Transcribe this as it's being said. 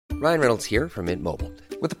Ryan Reynolds here from Mint Mobile.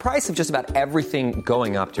 With the price of just about everything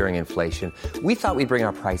going up during inflation, we thought we'd bring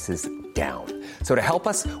our prices down. So to help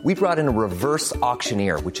us, we brought in a reverse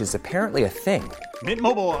auctioneer, which is apparently a thing. Mint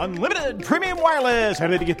Mobile Unlimited Premium Wireless. How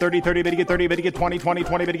to get 30, 30, bit to get 30, bit to get 20, 20,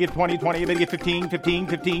 20, bit to get 20, 20, bit to get 15, 15,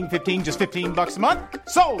 15, 15, just $15 a month?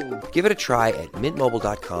 Sold! Give it a try at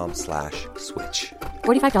mintmobile.com/switch.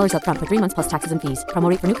 $45 up front for 3 months plus taxes and fees. Promo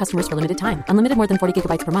rate for new customers for limited time. Unlimited more than 40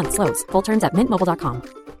 gigabytes per month. Slows full terms at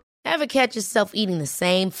mintmobile.com. Ever catch yourself eating the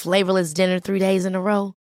same flavorless dinner 3 days in a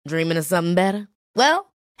row? Dreaming of something better?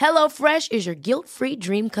 Well, HelloFresh is your guilt-free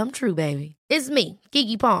dream come true, baby. It's me,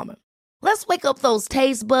 Keke Palmer. Let's wake up those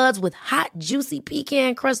taste buds with hot, juicy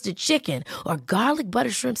pecan-crusted chicken or garlic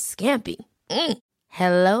butter shrimp scampi.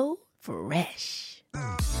 Hello Fresh.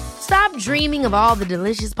 Stop dreaming of all the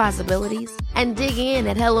delicious possibilities and dig in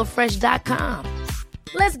at HelloFresh.com.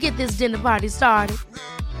 Let's get this dinner party started.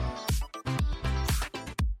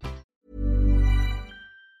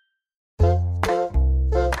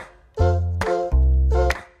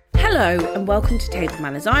 Hello and welcome to Table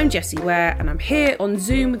Manners. I'm Jessie Ware and I'm here on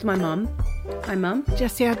Zoom with my mum. Hi Mum.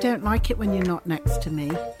 Jessie, I don't like it when you're not next to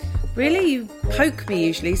me. Really? You poke me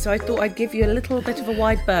usually, so I thought I'd give you a little bit of a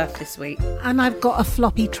wide berth this week. And I've got a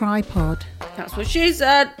floppy tripod. That's what she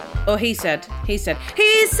said. Or he said. He said,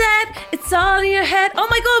 it's all in your head. Oh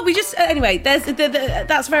my God, we just... anyway, there's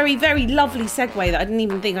that's very, very lovely segue that I didn't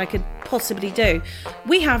even think I could possibly do.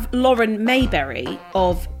 We have Lauren Mayberry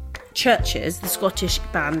of Churches, the Scottish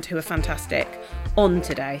band who are fantastic, on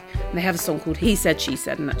today. And they have a song called He Said, She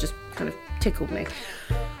Said, and that just kind of tickled me.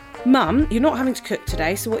 Mum, you're not having to cook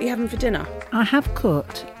today, so what are you having for dinner? I have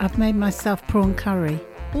cooked. I've made myself prawn curry.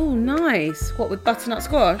 Oh, nice. What, with butternut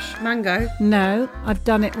squash? Mango? No, I've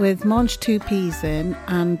done it with mange two peas in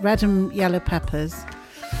and red and yellow peppers.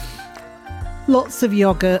 Lots of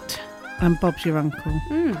yoghurt and Bob's your uncle.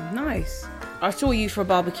 Nice. I saw you for a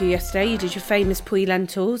barbecue yesterday. You did your famous puy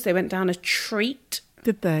lentils. They went down a treat.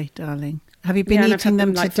 Did they, darling? Have you been eating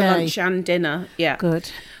them like today? For lunch and dinner. Yeah.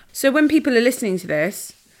 Good. So when people are listening to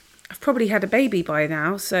this, I've probably had a baby by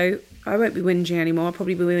now, so I won't be whinging anymore. I'll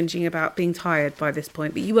probably be whinging about being tired by this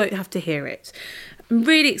point, but you won't have to hear it. I'm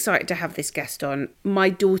really excited to have this guest on. My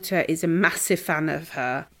daughter is a massive fan of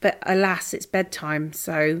her, but alas, it's bedtime,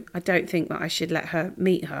 so I don't think that I should let her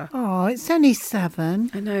meet her. Oh, it's only 7.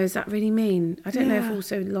 I know, is that really mean? I don't know if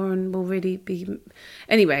also Lauren will really be...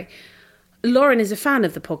 Anyway, Lauren is a fan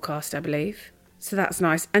of the podcast, I believe, so that's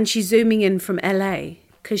nice. And she's zooming in from LA,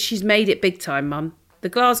 because she's made it big time, Mum. The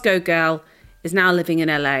Glasgow girl is now living in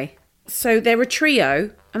LA. So they're a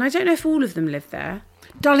trio, and I don't know if all of them live there.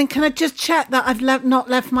 Darling, can I just check that I've not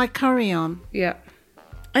left my curry on? Yeah.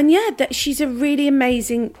 And yeah, that she's a really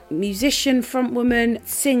amazing musician, frontwoman,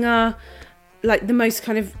 singer, like the most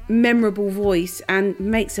kind of memorable voice, and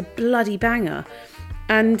makes a bloody banger.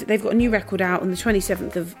 And they've got a new record out on the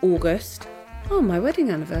 27th of August. Oh, my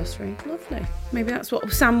wedding anniversary. Lovely. Maybe that's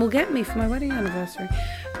what Sam will get me for my wedding anniversary.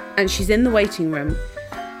 And she's in the waiting room.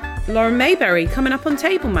 Lauren Mayberry coming up on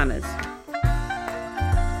Table Manners.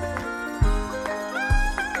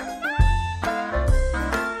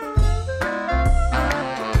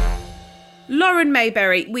 Lauren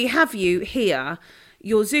Mayberry, we have you here.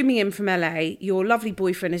 You're zooming in from LA. Your lovely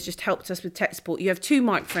boyfriend has just helped us with tech support. You have 2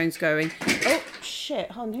 microphones going. Oh,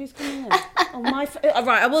 shit. Hold on, who's coming in? Oh, my... All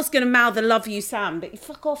right, I was going to mouth a love you, Sam, but you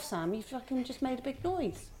fuck off, Sam. You fucking just made a big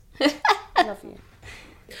noise. I love you.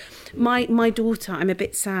 My daughter, I'm a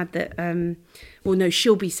bit sad that, well, no,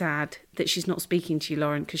 she'll be sad that she's not speaking to you,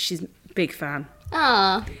 Lauren, because she's a big fan.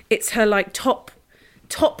 Ah, It's her, like, top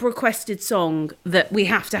requested song that we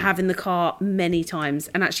have to have in the car many times.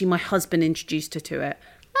 And actually, my husband introduced her to it.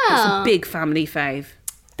 It's a big family fave.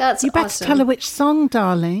 that's You better awesome. tell her which song,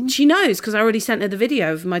 darling. She knows, because I already sent her the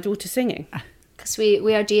video of my daughter singing. Because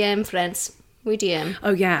we are DM friends. We DM.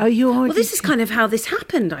 Oh, yeah. Oh, you already... Well, this is kind of how this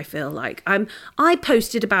happened, I feel like. I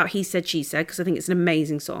posted about He Said, She Said, because I think it's an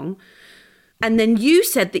amazing song. And then you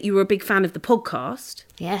said that you were a big fan of the podcast.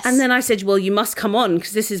 Yes. And then I said, well, you must come on,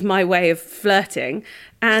 because this is my way of flirting.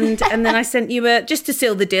 And then I sent you just to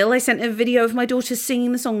seal the deal, I sent a video of my daughter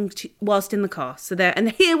singing the song whilst in the car. So there,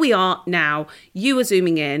 and here we are now. You are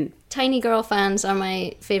zooming in. Tiny girl fans are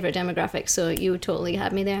my favourite demographic, so you totally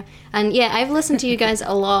had me there. And yeah, I've listened to you guys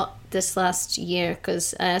a lot this last year,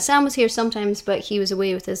 because Sam was here sometimes, but he was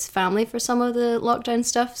away with his family for some of the lockdown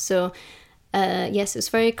stuff. So yes, it was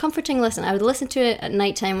very comforting listen. I would listen to it at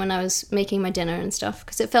nighttime when I was making my dinner and stuff,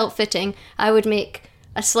 because it felt fitting. I would make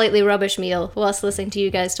a slightly rubbish meal whilst listening to you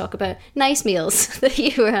guys talk about nice meals that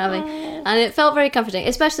you were having. And it felt very comforting,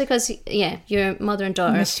 especially because, yeah, your mother and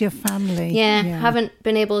daughter. Miss your family. Yeah, haven't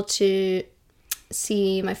been able to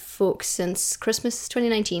see my folks since Christmas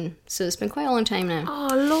 2019, so it's been quite a long time now.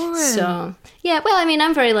 Oh, Lauren. So yeah, well, I mean,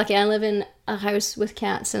 I'm very lucky. I live in a house with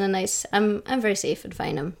cats and a nice. I'm very safe and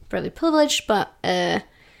fine. I'm probably privileged, but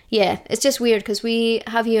yeah, it's just weird because we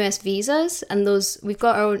have US visas, and we've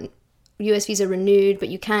got our own US visa renewed, but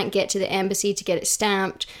you can't get to the embassy to get it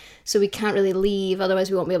stamped, so we can't really leave.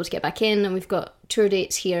 Otherwise, we won't be able to get back in. And we've got tour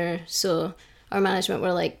dates here, so our management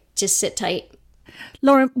were like, just sit tight.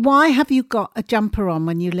 Lauren, why have you got a jumper on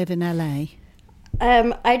when you live in LA?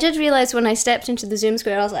 I did realise when I stepped into the Zoom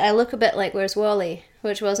square, I was like, I look a bit like Where's Wally,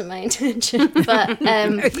 which wasn't my intention. But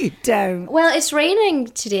No, you don't. well, it's raining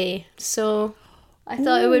today, so I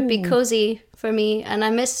thought it would be cozy for me, and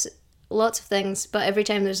I miss lots of things, but every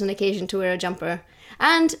time there's an occasion to wear a jumper.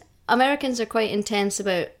 And Americans are quite intense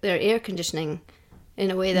about their air conditioning in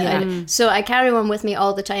a way that so I carry one with me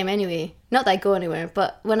all the time anyway. Not that I go anywhere,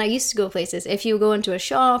 but when I used to go places, if you go into a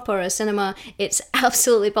shop or a cinema, it's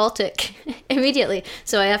absolutely Baltic immediately.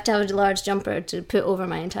 So I have to have a large jumper to put over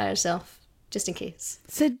my entire self, just in case.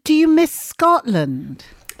 So do you miss Scotland?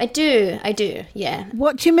 I do, yeah.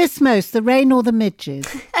 What do you miss most, the rain or the midges?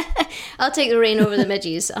 I'll take the rain over the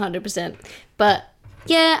midges, 100%. But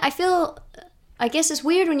yeah, I guess it's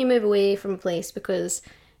weird when you move away from a place, because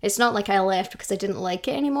it's not like I left because I didn't like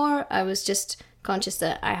it anymore. I was just conscious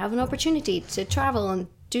that I have an opportunity to travel and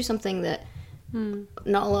do something that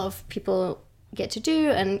not a lot of people get to do.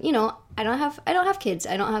 And, you know, I don't have kids.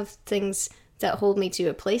 I don't have things that hold me to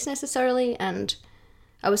a place necessarily. And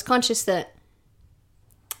I was conscious that,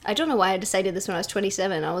 I don't know why I decided this when I was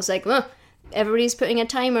 27. I was like, everybody's putting a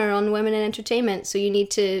timer on women in entertainment, so you need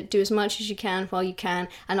to do as much as you can while you can,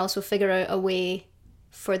 and also figure out a way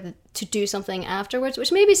to do something afterwards,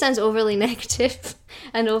 which maybe sounds overly negative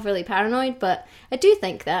and overly paranoid, but I do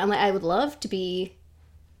think that. I'm like, I would love to be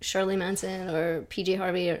Shirley Manson or PJ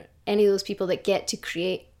Harvey or any of those people that get to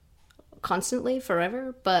create constantly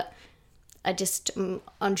forever, but I just am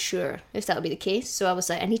unsure if that would be the case. So I was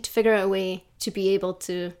like, I need to figure out a way to be able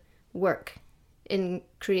to work in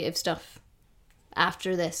creative stuff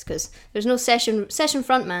after this, because there's no session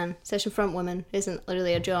front woman isn't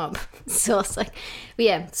literally a job. So it's like, but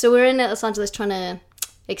yeah, so we're in Los Angeles trying to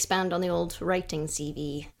expand on the old writing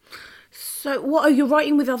CV. So what are you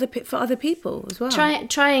writing with for other people as well?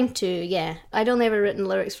 Trying to, yeah. I'd only ever written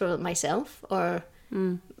lyrics for myself or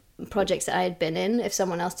projects that I had been in. If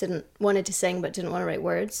someone else wanted to sing but didn't want to write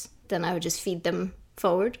words, then I would just feed them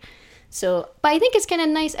forward. So, but I think it's kind of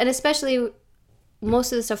nice, and especially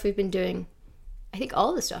most of the stuff we've been doing, I think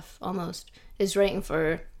all the stuff almost, is writing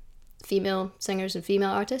for female singers and female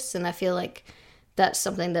artists, and I feel like that's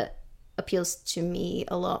something that appeals to me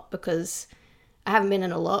a lot, because I haven't been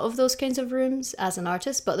in a lot of those kinds of rooms as an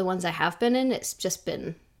artist, but the ones I have been in, it's just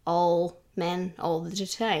been all men all the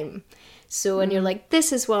time. So when you're like,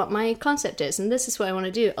 this is what my concept is and this is what I want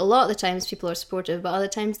to do, a lot of the times people are supportive, but other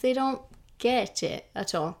times they don't get it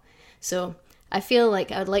at all. So I feel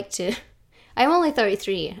like I would like to... I'm only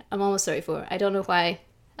 33. I'm almost 34. I don't know why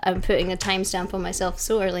I'm putting a timestamp on myself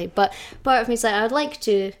so early, but part of me is like, I would like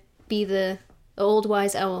to be the old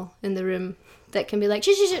wise owl in the room that can be like,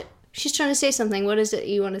 she's trying to say something. What is it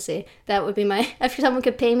you want to say? That would be my... If someone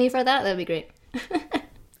could pay me for that, that'd be great.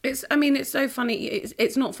 It's so funny.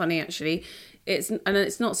 It's not funny, actually.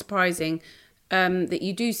 It's not surprising that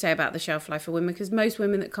you do say about the shelf life for women, because most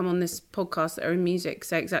women that come on this podcast that are in music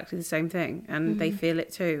say exactly the same thing, and they feel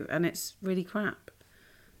it too, and it's really crap.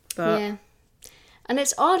 But yeah, and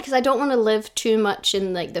it's odd because I don't want to live too much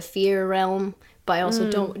in like the fear realm, but I also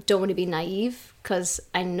don't want to be naive, because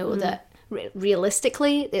I know that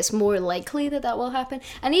realistically it's more likely that will happen.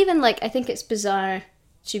 And even like, I think it's bizarre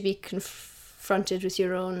to be confronted with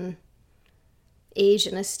your own age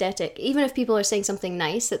and aesthetic, even if people are saying something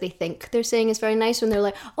nice that they think they're saying is very nice, when they're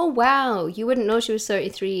like, oh wow, you wouldn't know she was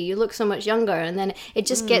 33, you look so much younger, and then it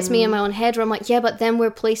just gets me in my own head where I'm like, yeah, but then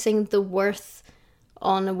we're placing the worth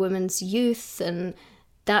on a woman's youth, and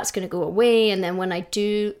that's going to go away, and then when I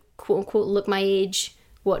do quote unquote look my age,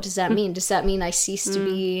 what does that mean? Does that mean I cease to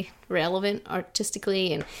be relevant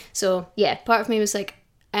artistically? And so yeah, part of me was like,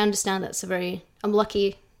 I understand I'm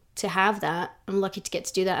lucky to have that. I'm lucky to get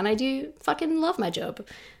to do that, and I do fucking love my job,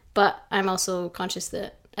 but I'm also conscious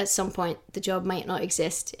that at some point the job might not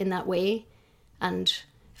exist in that way. And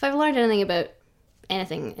if I've learned anything about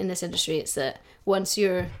anything in this industry, it's that once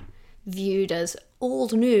you're viewed as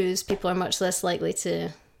old news, people are much less likely to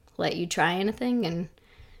let you try anything. And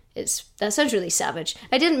that sounds really savage.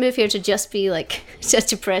 I didn't move here to just be like a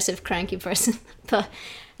depressive, cranky person, but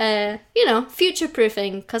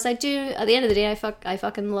future-proofing, because I do, at the end of the day, I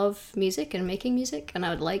fucking love music and making music, and I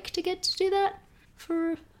would like to get to do that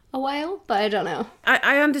for a while, but I don't know.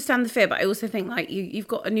 I understand the fear, but I also think like you've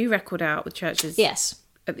got a new record out with Churches. Yes.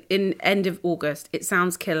 In end of August. It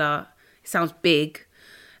sounds killer. It sounds big.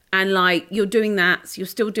 And like you're doing that, so you're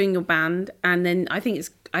still doing your band. And then I think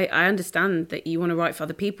I understand that you want to write for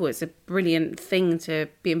other people. It's a brilliant thing to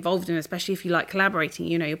be involved in, especially if you like collaborating.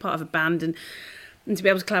 You know, you're part of a band and to be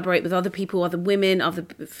able to collaborate with other people, other women, other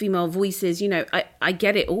female voices. You know, I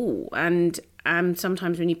get it all. And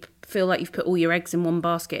sometimes when you feel like you've put all your eggs in one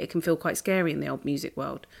basket, it can feel quite scary in the old music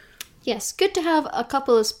world. Yes, good to have a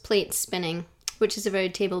couple of plates spinning, which is a very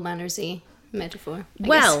table manners-y metaphor.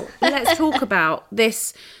 Well, let's talk about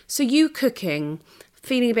this. So you cooking,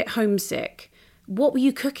 feeling a bit homesick. What were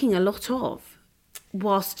you cooking a lot of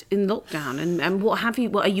whilst in lockdown? And what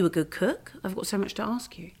are you a good cook? I've got so much to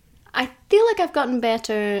ask you. I feel like I've gotten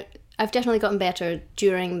better. I've definitely gotten better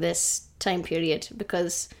during this time period,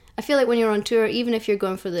 because I feel like when you're on tour, even if you're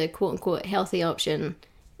going for the quote-unquote healthy option,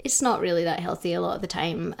 it's not really that healthy a lot of the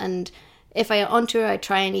time. And if I'm on tour, I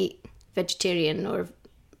try and eat vegetarian,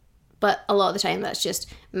 but a lot of the time that's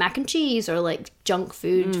just mac and cheese or like junk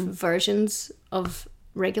food versions of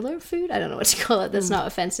regular food. I don't know what to call it. That's not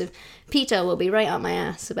offensive. PETA will be right up my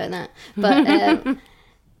ass about that. But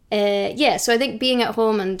yeah, so I think being at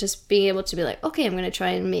home and just being able to be like, okay, I'm going to try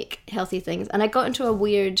and make healthy things. And I got into a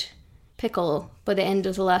weird pickle by the end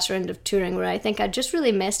of the last round of touring where I think I just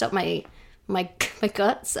really messed up my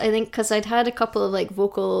guts. I think because I'd had a couple of like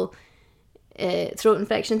vocal throat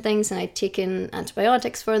infection things, and I'd taken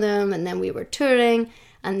antibiotics for them, and then we were touring,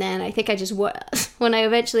 and then I think I just when I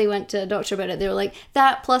eventually went to a doctor about it, they were like,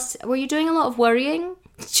 that plus were you doing a lot of worrying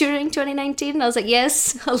during 2019? And I was like,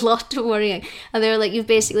 yes, a lot of worrying. And they were like, you've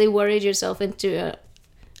basically worried yourself into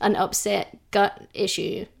an upset gut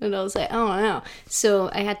issue. And I was like, oh no.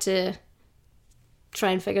 So I had to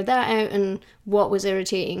try and figure that out, and what was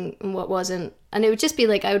irritating and what wasn't. And it would just be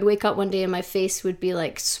like, I would wake up one day and my face would be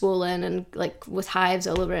like swollen and like with hives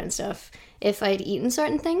all over it and stuff if I'd eaten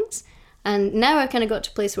certain things. And now I kind of got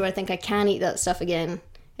to a place where I think I can eat that stuff again.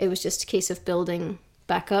 It was just a case of building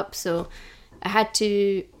back up. So I had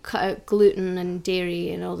to cut out gluten and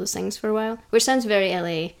dairy and all those things for a while, which sounds very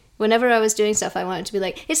LA. Whenever I was doing stuff, I wanted to be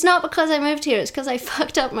like, it's not because I moved here, it's because I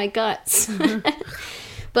fucked up my guts.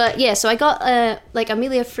 But yeah, so I got like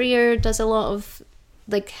Amelia Freer does a lot of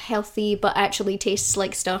like healthy but actually tastes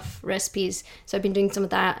like stuff recipes. So I've been doing some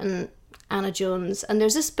of that, and Anna Jones. And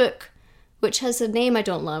there's this book which has a name I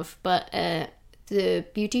don't love, but The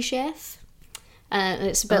Beauty Chef. And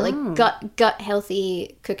it's about like gut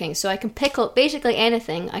healthy cooking. So I can pickle basically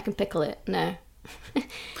anything. I can pickle it now.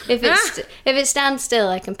 if it stands still,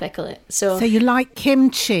 I can pickle it. So you like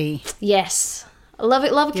kimchi? Yes, I love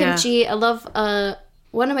it. Love kimchi. Yeah. I love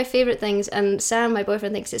one of my favorite things, and Sam, my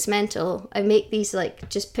boyfriend, thinks it's mental. I make these like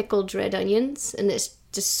just pickled red onions, and it's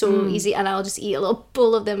just so easy, and I'll just eat a little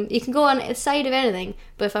bowl of them. You can go on the side of anything,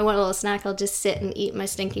 but if I want a little snack, I'll just sit and eat my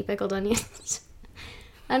stinky pickled onions.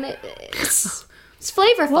 And it's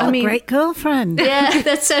flavorful. What a great girlfriend. Yeah,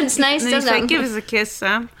 that sounds nice, doesn't it? Give us a kiss,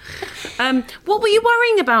 Sam. What were you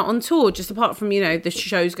worrying about on tour, just apart from, the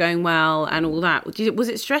shows going well and all that? Was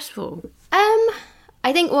it stressful?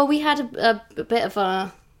 I think, well, we had a bit of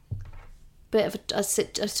a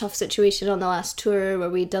tough situation on the last tour where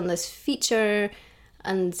we'd done this feature,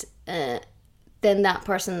 and then that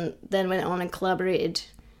person then went on and collaborated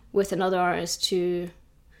with another artist who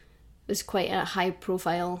was quite a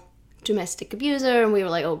high-profile domestic abuser, and we were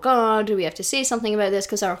like, oh god, do we have to say something about this,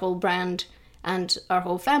 because our whole brand and our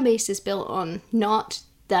whole fan base is built on not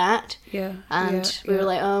that. We were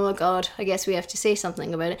like, oh my god, I guess we have to say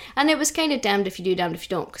something about it. And it was kind of damned if you do, damned if you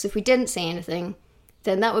don't, because if we didn't say anything,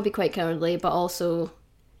 then that would be quite cowardly, but also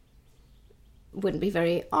wouldn't be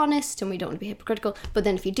very honest, and we don't want to be hypocritical. But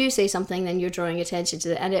then if you do say something, then you're drawing attention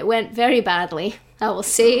to it, and it went very badly, I will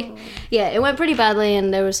say. Yeah, it went pretty badly,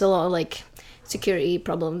 and there was a lot of like security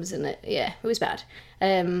problems, and it was bad.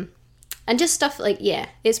 And just stuff like,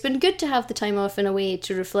 it's been good to have the time off in a way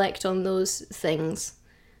to reflect on those things,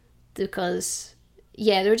 because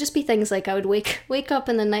there would just be things like I would wake up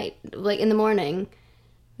in the night, like in the morning,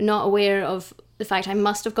 not aware of the fact I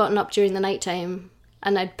must have gotten up during the nighttime,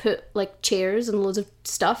 and I'd put like chairs and loads of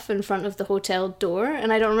stuff in front of the hotel door,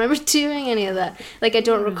 and I don't remember doing any of that. Like, I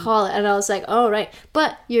don't recall it, and I was like, oh right,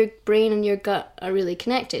 but your brain and your gut are really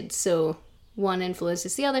connected, so one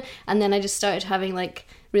influences the other. And then I just started having like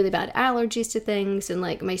really bad allergies to things, and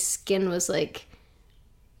like my skin was like,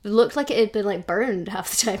 it looked like it had been like burned half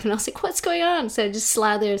the time, and I was like, what's going on? So I just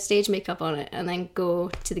slather stage makeup on it and then go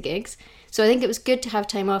to the gigs. So I think it was good to have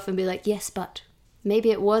time off and be like, yes, but maybe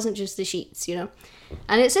it wasn't just the sheets, And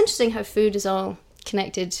it's interesting how food is all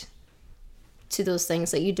connected to those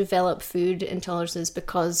things. Like you develop food intolerances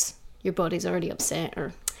because your body's already upset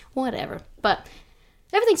or whatever. But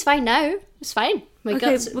everything's fine now. It's fine. My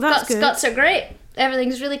guts are great.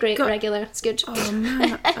 Everything's really great, regular. It's good. Oh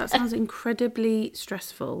man, that sounds incredibly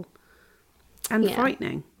stressful and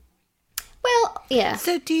frightening. Well, yeah.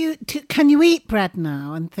 So can you eat bread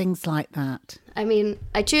now and things like that? I mean,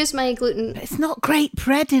 I choose my gluten. But it's not great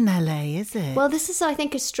bread in LA, is it? Well, this is, I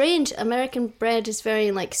think, is strange. American bread is very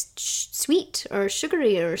like sweet or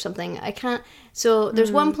sugary or something. I can't. So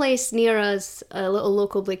there's one place near us, a little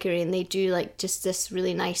local bakery, and they do like just this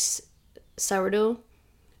really nice sourdough.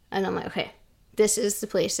 And I'm like, okay, this is the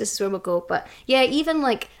place. This is where we'll go. But yeah, even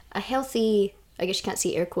like a healthy, I guess you can't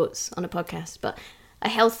see air quotes on a podcast, but a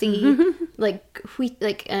healthy like wheat,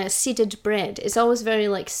 like seeded bread is always very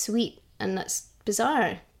like sweet, and that's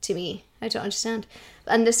bizarre to me. I don't understand.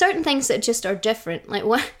 And there's certain things that just are different. Like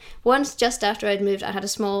once, just after I'd moved, I had a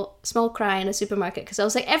small cry in a supermarket because I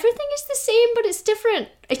was like, everything is the same, but it's different.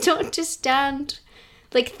 I don't understand.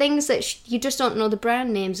 Like things that you just don't know the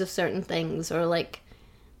brand names of certain things, or like,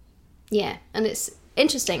 yeah, and it's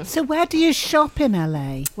interesting. So where do you shop in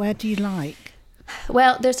LA? Where do you like?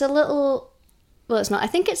 Well, there's a little. Well, it's not. I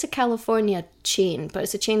think it's a California chain, but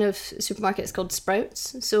it's a chain of supermarkets called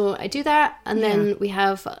Sprouts. So I do that, and then we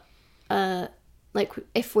have, like,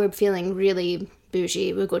 if we're feeling really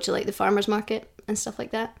bougie, we'll go to like the farmer's market and stuff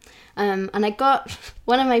like that. And I got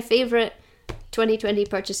one of my favorite 2020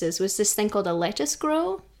 purchases was this thing called a lettuce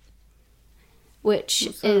grow, which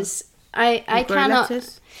is I cannot.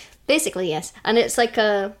 Lettuce? Basically, yes, and it's like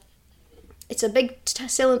it's a big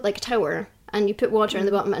like tower, and you put water in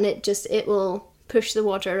the bottom, and it will push the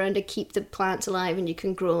water around to keep the plants alive, and you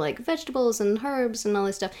can grow like vegetables and herbs and all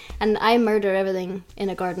this stuff. And I murder everything in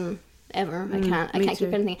a garden ever. I can't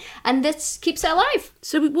keep anything, and this keeps it alive.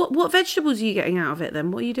 So what vegetables are you getting out of it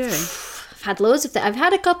then? What are you doing? I've had loads of them. I've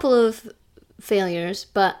had a couple of failures,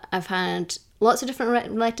 but I've had lots of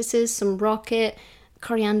different lettuces, some rocket,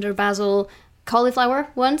 coriander, basil, cauliflower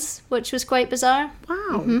once, which was quite bizarre.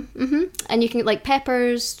 Wow. And you can like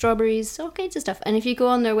peppers, strawberries, all kinds of stuff. And if you go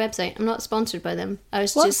on their website, I'm not sponsored by them.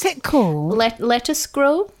 What's it called? Lettuce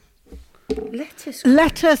grow. Lettuce,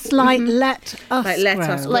 like let us like let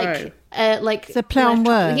us grow. Like it's a play on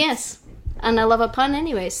words. Yes, and I love a pun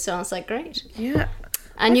anyway, so it's like great. Yeah.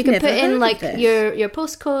 And you can put in like your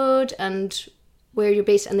postcode and where you're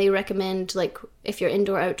based, and they recommend like if you're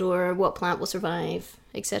indoor, outdoor, what plant will survive,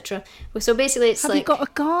 etc. So basically, it's Have you got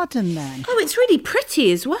a garden then? Oh, it's really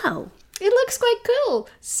pretty as well. It looks quite cool.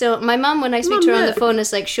 So my mum, when I speak to her on the phone,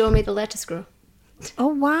 is like, "Show me the lettuce grow." Oh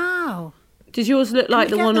wow! Does yours look like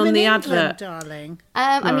the one on the advert, darling?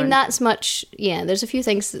 I mean, that's much. Yeah, there's a few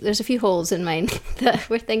things. There's a few holes in mine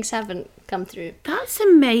where things haven't come through. That's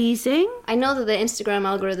amazing. I know that the Instagram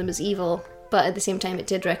algorithm is evil, but at the same time, it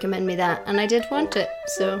did recommend me that, and I did want it.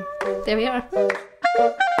 So there we are.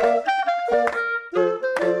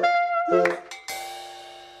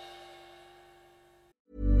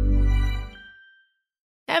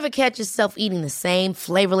 Ever catch yourself eating the same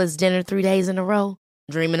flavorless dinner 3 days in a row?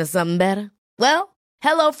 Dreaming of something better? Well,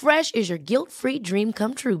 HelloFresh is your guilt-free dream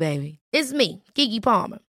come true, baby. It's me, Keke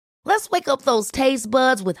Palmer. Let's wake up those taste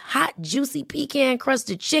buds with hot, juicy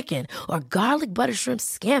pecan-crusted chicken or garlic butter shrimp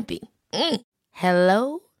scampi.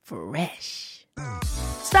 Hello Fresh.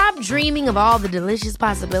 Stop dreaming of all the delicious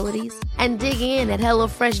possibilities and dig in at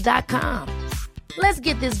HelloFresh.com. Let's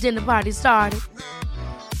get this dinner party started.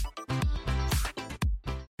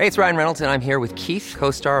 Hey, it's Ryan Reynolds, and I'm here with Keith,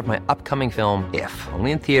 co-star of my upcoming film, If,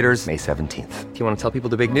 only in theaters May 17th. Do you want to tell people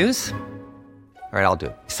the big news? All right, I'll do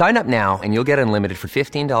it. Sign up now and you'll get unlimited for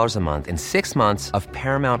 $15 a month and 6 months of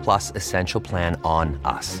Paramount Plus Essential Plan on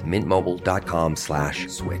us.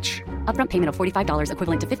 MintMobile.com/switch. Upfront payment of $45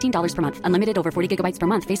 equivalent to $15 per month. Unlimited over 40 gigabytes per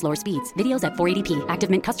month. Face lower speeds. Videos at 480p. Active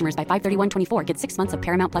Mint customers by 531.24 get 6 months of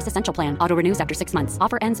Paramount Plus Essential Plan. Auto renews after 6 months.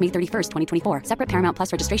 Offer ends May 31st, 2024. Separate Paramount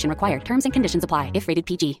Plus registration required. Terms and conditions apply if rated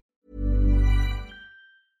PG.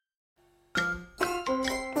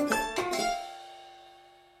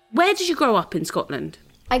 Where did you grow up in Scotland?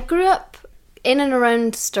 I grew up in and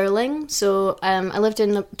around Stirling. So I lived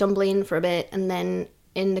in Dunblane for a bit, and then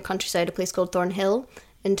in the countryside, a place called Thornhill,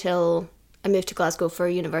 until I moved to Glasgow for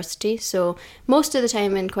university. So most of the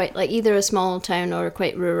time in quite like either a small town or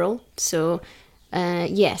quite rural. So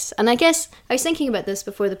yes. And I guess I was thinking about this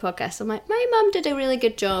before the podcast. I'm like, my mum did a really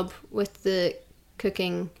good job with the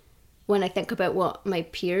cooking when I think about what my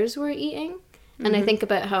peers were eating. And I think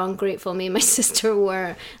about how ungrateful me and my sister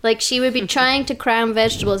were. Like, she would be trying to cram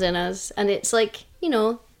vegetables in us. And it's like, you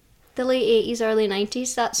know, the late 80s, early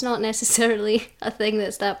 90s. That's not necessarily a thing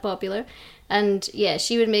that's that popular. And yeah,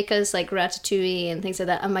 she would make us like ratatouille and things like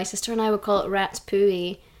that. And my sister and I would call it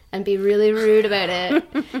ratpooey and be really rude about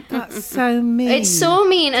it. That's so mean. It's so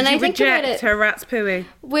mean. And I think about it. her ratatouille.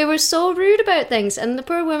 We were so rude about things, and the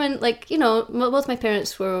poor woman, like, you know, both my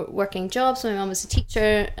parents were working jobs. My mum was a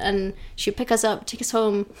teacher, and she'd pick us up, take us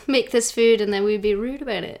home, make this food, and then we'd be rude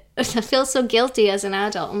about it. I feel so guilty as an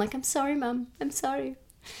adult. I'm like, I'm sorry, Mum, I'm sorry.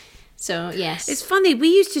 So yes, It's funny, we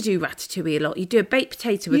used to do ratatouille a lot. You do a baked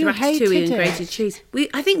potato with You ratatouille hated and it. grated cheese.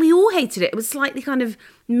 I think we all hated it. It was slightly kind of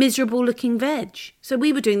miserable looking veg. So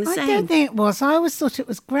we were doing the I same. don't think it was. I always thought it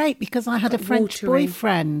was great because I had a French watery.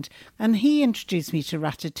 boyfriend and he introduced me to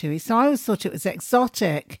ratatouille. So I always thought it was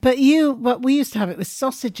exotic. But we used to have it with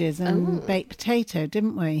sausages and baked potato,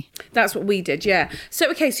 didn't we? That's what we did, yeah. So,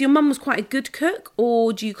 okay, so your mum was quite a good cook,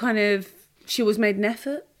 or do you she always made an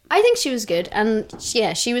effort? I think she was good, and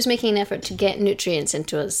yeah, she was making an effort to get nutrients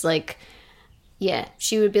into us. Like, yeah,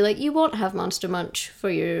 she would be like, you won't have Monster Munch for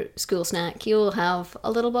your school snack. You'll have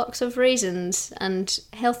a little box of raisins and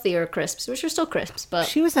healthier crisps, which are still crisps, but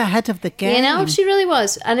She was ahead of the game. you know, she really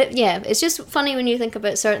was. And it's just funny when you think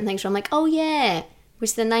about certain things where I'm like, oh yeah, it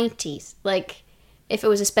was the 90s. Like, if it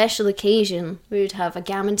was a special occasion, we would have a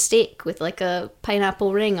gammon steak with like a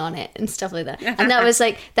pineapple ring on it and stuff like that. And that was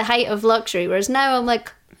like the height of luxury. Whereas now I'm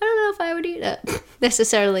like, I don't know if I would eat it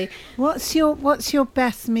necessarily. What's your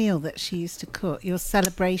best meal that she used to cook? Your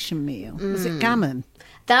celebration meal? Was it gammon?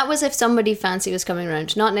 That was if somebody fancy was coming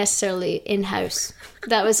around, not necessarily in-house.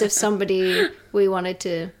 That was if somebody we wanted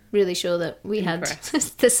to really show that we had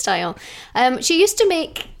the style. She used to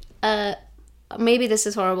make, maybe this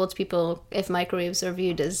is horrible to people if microwaves are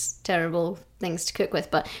viewed as terrible things to cook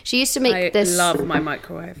with, but she used to make this... I love my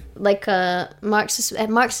microwave. Like Marks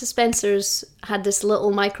and Spencer's had this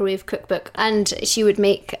little microwave cookbook, and she would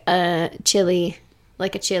make a chili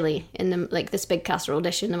in the like this big casserole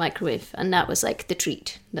dish in the microwave, and that was like the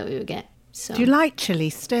treat that we would get. So Do you like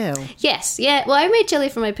chili still? yes, yeah. Well, I made chili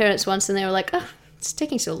for my parents once, and they were like, "Oh, it's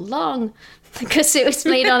taking so long." Because it was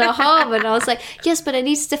made on a hob, and I was like, yes, but it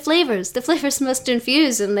needs the flavours. The flavours must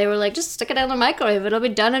infuse. And they were like, just stick it in the microwave, it'll be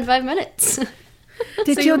done in 5 minutes.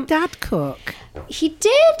 Did your dad cook? He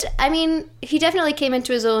did. I mean, he definitely came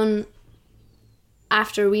into his own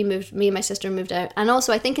after me and my sister moved out. And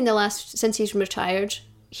also, I think since he's retired,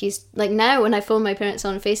 he's like, now when I phone my parents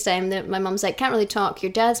on FaceTime, my mum's like, can't really talk,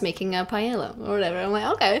 your dad's making a paella or whatever. I'm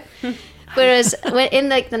like, okay. Whereas in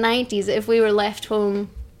like the 90s, if we were left home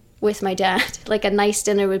with my dad, like a nice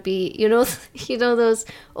dinner would be, you know those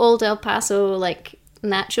old El Paso like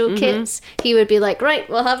nacho kits. He would be like, right,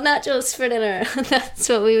 we'll have nachos for dinner. That's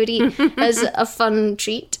what we would eat as a fun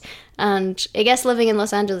treat. And I guess living in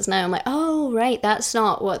Los Angeles now, I'm like, oh right, that's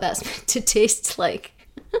not what that's meant to taste like.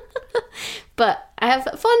 But I have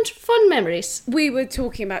fun memories. We were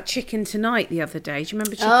talking about Chicken Tonight the other day. Do you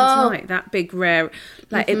remember Chicken Tonight? That big rare,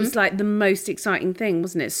 like it was like the most exciting thing,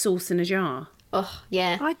 wasn't it? Sauce in a jar. Oh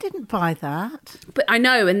yeah. I didn't buy that. But I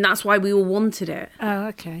know, and that's why we all wanted it. Oh,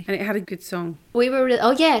 okay. And it had a good song. We were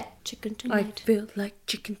Chicken I Tonight. feel like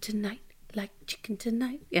chicken tonight, like chicken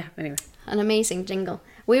tonight. Yeah, anyway. An amazing jingle.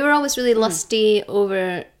 We were always really lusty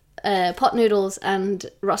over pot noodles and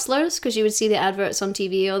rustlers, because you would see the adverts on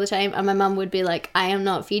TV all the time, and my mum would be like, I am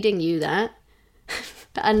not feeding you that.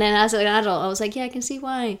 And then as an adult, I was like, yeah, I can see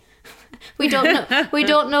why. We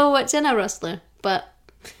don't know what's in a rustler, but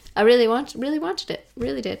I really wanted it.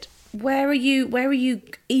 Really did. Where are you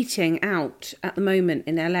eating out at the moment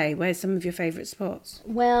in LA? Where's some of your favourite spots?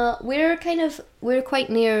 Well, we're quite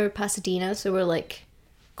near Pasadena, so we're like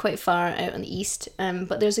quite far out on the east.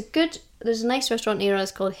 But there's a nice restaurant near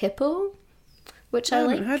us called Hippo, which I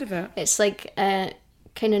like. haven't heard of it. It's like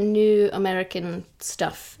kind of new American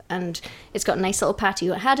stuff, and it's got a nice little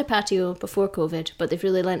patio. It had a patio before COVID, but they've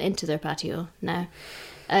really lent into their patio now.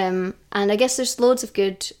 And I guess there's loads of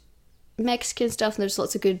good Mexican stuff, and there's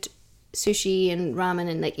lots of good sushi and ramen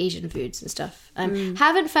and like Asian foods and stuff.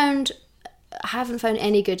 Haven't found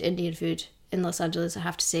any good Indian food in Los Angeles, I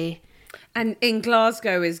have to say. And in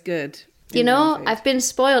Glasgow is good. You know, I've been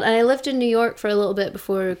spoiled, and I lived in New York for a little bit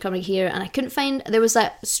before coming here, and I couldn't find, there was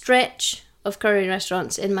that stretch of curry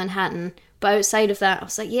restaurants in Manhattan, but outside of that, I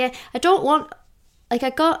was like, yeah, I don't want, like,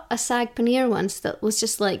 I got a sag paneer once that was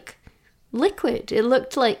just like liquid. It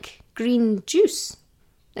looked like green juice.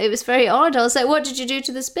 It was very odd. I was like, what did you do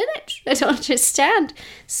to the spinach? I don't understand.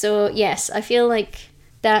 So yes, I feel like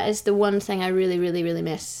that is the one thing I really, really, really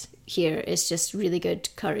miss here, is just really good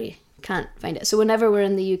curry. Can't find it. So whenever we're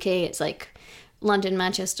in the UK, it's like London,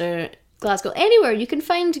 Manchester, Glasgow, anywhere. You can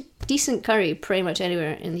find decent curry pretty much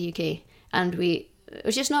anywhere in the UK. And we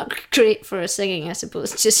which is not great for singing, I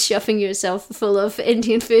suppose, just shoving yourself full of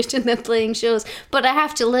Indian food and then playing shows. But I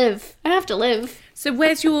have to live. So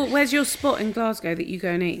where's your spot in Glasgow that you go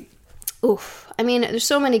and eat? Oof. I mean, there's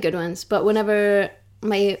so many good ones, but whenever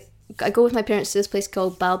I go with my parents to this place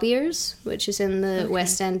called Balbier's, which is in the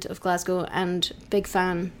West End of Glasgow, and big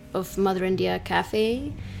fan of Mother India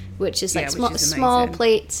Cafe, which is like small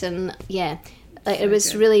plates, and it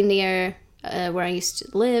was really near where I used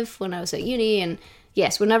to live when I was at uni. And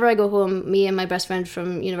yes, whenever I go home, me and my best friend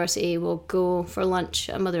from university will go for lunch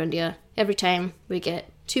at Mother India. Every time we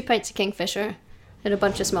get 2 pints of Kingfisher and a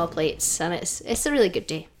bunch of small plates, and it's a really good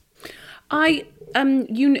day.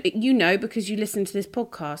 You know, because you listen to this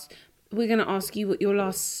podcast, we're going to ask you what your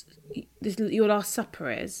last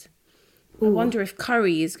supper is. Ooh. I wonder if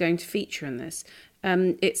curry is going to feature in this.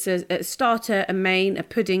 It's a starter, a main, a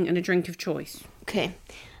pudding, and a drink of choice. Okay.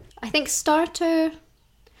 I think starter...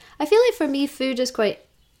 I feel like for me, food is quite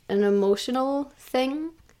an emotional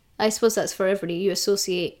thing. I suppose that's for everybody. You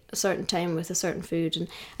associate a certain time with a certain food. And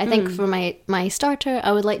I think for my starter,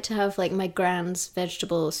 I would like to have like my grand's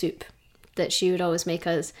vegetable soup that she would always make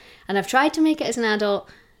us. And I've tried to make it as an adult.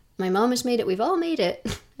 My mum has made it. We've all made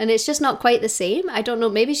it. And it's just not quite the same. I don't know.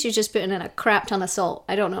 Maybe she's just putting in a crap ton of salt.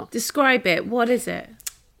 I don't know. Describe it. What is it?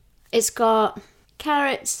 It's got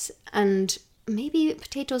carrots and maybe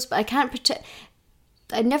potatoes, but I can't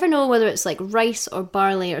I never know whether it's like rice or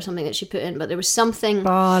barley or something that she put in, but there was something,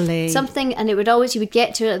 and it would always, you would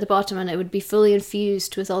get to it at the bottom and it would be fully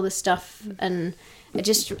infused with all this stuff, and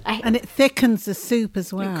and it thickens the soup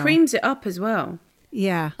as well. It creams it up as well.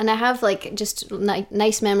 Yeah. And I have like just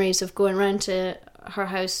nice memories of going around to her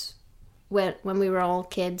house when we were all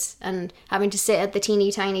kids and having to sit at the teeny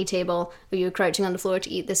tiny table where you were crouching on the floor to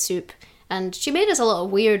eat this soup. And she made us a lot of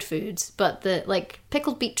weird foods, but the like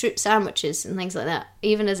pickled beetroot sandwiches and things like that.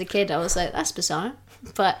 Even as a kid, I was like, that's bizarre.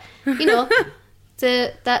 But you know,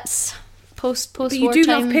 that's post war time. But you do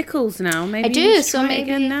love pickles now. Maybe I do. You So try maybe it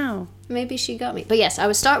again now. Maybe she got me. But yes, I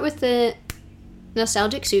would start with the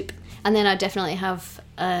nostalgic soup, and then I'd definitely have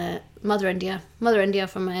Mother India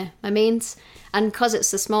for my mains. And because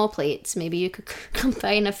it's the small plates, maybe you could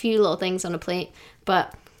combine a few little things on a plate.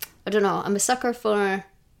 But I don't know. I'm a sucker for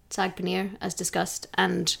sag paneer, as discussed,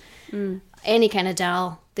 and any kind of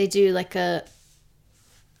dal. They do like a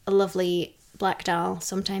lovely black dal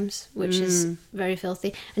sometimes, which is very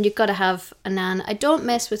filthy. And you've got to have a naan. I don't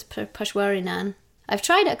mess with Peshwari naan. I've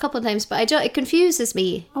tried it a couple of times, but it confuses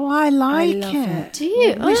me. Oh, I like it. Do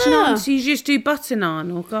you? Which naan? So you just do butter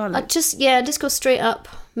naan or garlic? Just go straight up.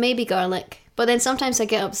 Maybe garlic. But then sometimes I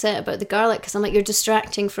get upset about the garlic because I'm like, you're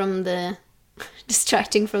distracting from the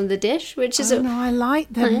dish, which is I like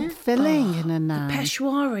them filling in a naan. The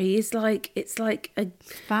Peshwari is like, it's like a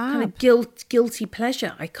kind of guilty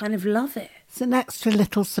pleasure. I kind of love it. It's an extra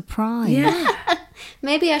little surprise. Yeah.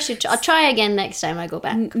 Maybe I'll try again next time I go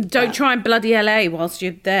back. Don't try bloody LA whilst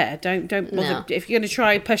you're there. Don't bother. No. If you're going to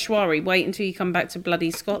try Peshwari, wait until you come back to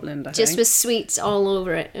bloody Scotland, I think. With sweets all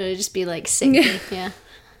over it. It would just be like sickly. Yeah.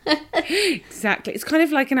 Exactly. It's kind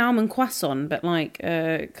of like an almond croissant, but like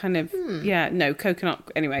coconut.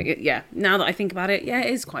 Anyway, yeah. Now that I think about it, yeah,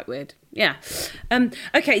 it is quite weird. Yeah.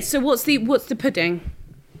 Okay. So what's the pudding?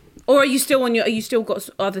 Or are you still got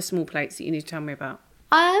other small plates that you need to tell me about?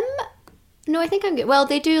 No, I think I'm good. Well,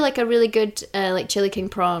 they do like a really good like Chili King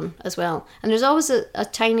prawn as well. And there's always a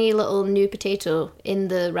tiny little new potato in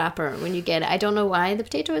the wrapper when you get it. I don't know why the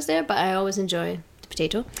potato is there, but I always enjoy the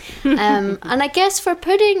potato. And I guess for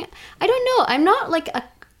pudding, I don't know. I'm not like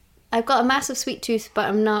I've got a massive sweet tooth, but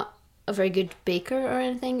I'm not a very good baker or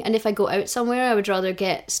anything. And if I go out somewhere, I would rather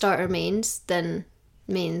get starter mains than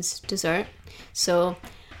mains dessert. So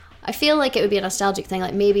I feel like it would be a nostalgic thing.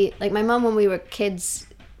 Like maybe, like my mum when we were kids,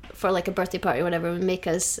 for like a birthday party or whatever, would make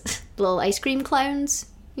us little ice cream clowns.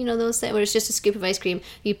 You know those things where it's just a scoop of ice cream.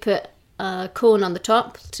 You put a cone on the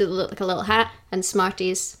top to look like a little hat and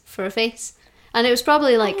Smarties for a face. And it was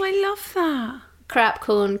probably like... Oh, I love that. Crap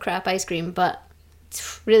cone, crap ice cream, but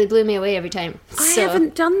it really blew me away every time. I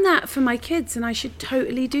haven't done that for my kids and I should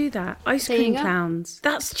totally do that. Ice cream clowns.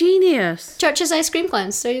 That's genius. Church's ice cream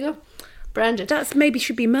clowns. There you go. Branded. That's maybe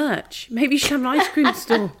should be merch. Maybe you should have an ice cream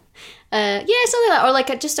store. Yeah, something like that. Or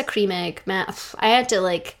like just a cream egg. Man, I had to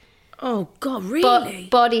like... Oh, God, really?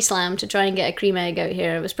 Body slam to try and get a cream egg out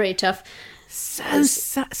here. It was pretty tough.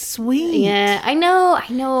 So sweet. Yeah, I know.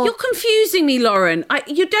 You're confusing me, Lauren.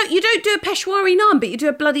 You don't do a Peshwari naan, but you do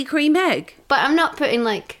a bloody cream egg. But I'm not putting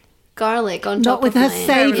like garlic on top of it. Not with her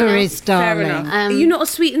savouries, darling. Fair enough. Are you not a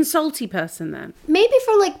sweet and salty person then? Maybe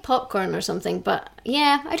for like popcorn or something, but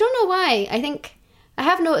yeah, I don't know why. I think I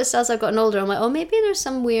have noticed as I've gotten older, I'm like, oh, maybe there's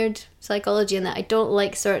some weird psychology in that. I don't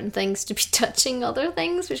like certain things to be touching other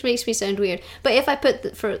things, which makes me sound weird. But if I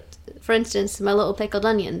put, for instance, my little pickled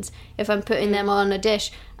onions, if I'm putting them on a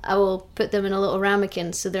dish, I will put them in a little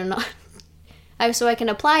ramekin so they're not... so I can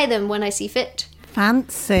apply them when I see fit.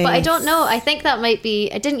 Fancy. But I don't know. I think that might be...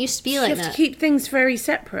 It didn't used to be like that. You have to keep things very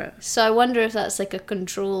separate. So I wonder if that's like a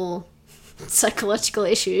control psychological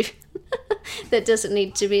issue that doesn't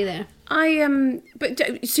need to be there.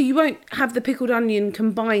 But so you won't have the pickled onion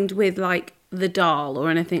combined with like the dal or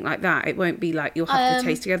anything like that. It won't be like you'll have the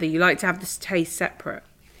taste together. You like to have this taste separate.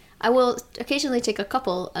 I will occasionally take a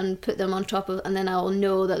couple and put them on top of, and then I'll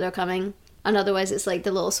know that they're coming. And otherwise, it's like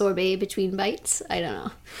the little sorbet between bites. I don't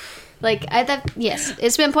know. Like yes,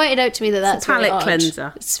 it's been pointed out to me that that's a palate very odd.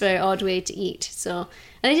 cleanser. It's a very odd way to eat. So,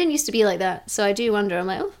 and it didn't used to be like that. So I do wonder. I'm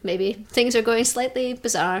like, oh, maybe things are going slightly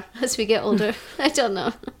bizarre as we get older. I don't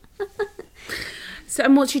know. So,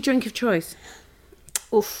 and what's your drink of choice?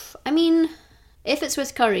 Oof. I mean, if it's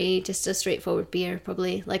with curry, just a straightforward beer,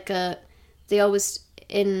 probably. Like they always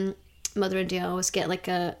in Mother India always get like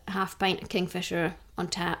a half pint of Kingfisher on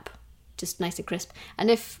tap, just nice and crisp. And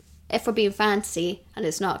if we're being fancy and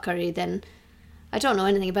it's not curry, then I don't know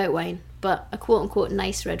anything about wine, but a quote unquote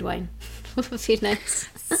nice red wine would be nice.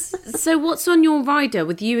 So, what's on your rider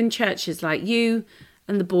with you and Churches? Like you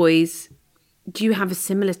and the boys, do you have a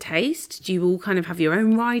similar taste? Do you all kind of have your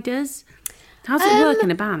own riders? How does it work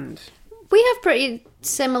in a band? We have pretty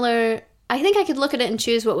similar. I think I could look at it and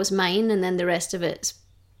choose what was mine, and then the rest of it's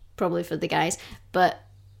probably for the guys. But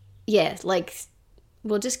yeah, like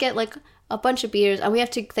we'll just get like a bunch of beers, and we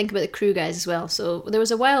have to think about the crew guys as well. So there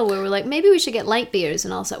was a while where we're like, maybe we should get light beers,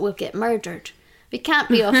 and also we'll get murdered. We can't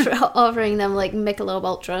be offering them like Michelob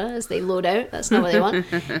Ultra as they load out. That's not what they want.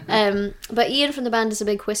 But Ian from the band is a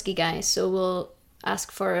big whiskey guy, so we'll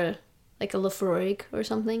ask for like a Lafroig or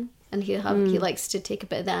something, and he likes to take a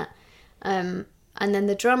bit of that. And then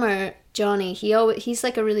the drummer Johnny, he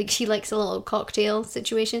likes a little cocktail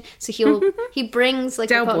situation. So he brings like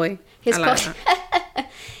Del Boy.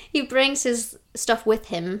 He brings his stuff with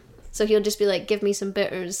him. So he'll just be like, give me some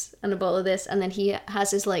bitters and a bottle of this. And then he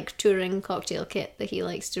has his like touring cocktail kit that he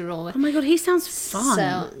likes to roll with. Oh my God, he sounds fun.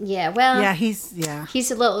 So, yeah, well. Yeah, he's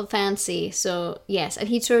a little fancy. So, yes. And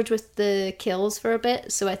he toured with the Kills for a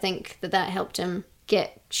bit. So I think that helped him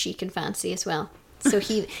get chic and fancy as well. So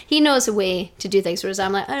he knows a way to do things. Whereas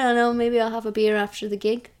I'm like, I don't know, maybe I'll have a beer after the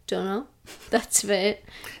gig. Don't know. That's about it.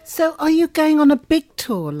 So are you going on a big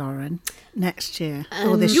tour, Lauren, next year?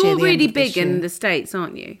 Or this year? You're really big in the States,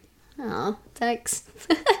 aren't you? Oh, thanks.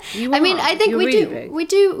 You I mean, are. I think You're we really do. big.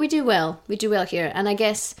 We do well. We do well here, and I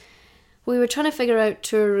guess we were trying to figure out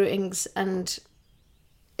tour routings, and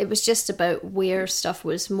it was just about where stuff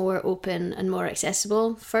was more open and more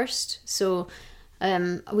accessible first. So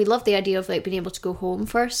we loved the idea of like being able to go home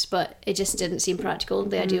first, but it just didn't seem practical.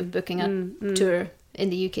 The idea of booking a tour in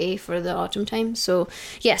the UK for the autumn time. So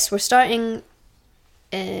yes, we're starting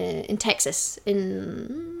in Texas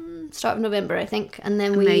in start of November, I think, and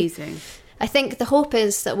then Amazing. I think the hope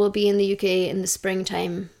is that we'll be in the UK in the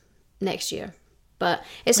springtime next year. But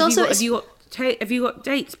it's Have also you got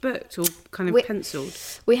dates booked or kind of penciled?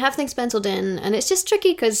 We have things penciled in, and it's just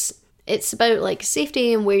tricky because it's about like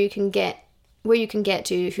safety and where you can get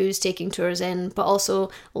to, who's taking tours in, but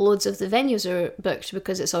also loads of the venues are booked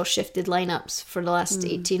because it's all shifted lineups for the last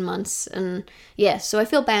 18 months. And yeah, so I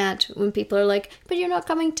feel bad when people are like, but you're not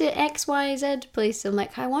coming to XYZ place. I'm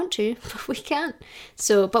like, I want to, but we can't.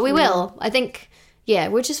 So, but we will. I think, yeah,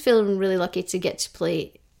 we're just feeling really lucky to get to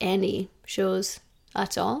play any shows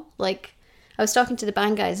at all. Like, I was talking to the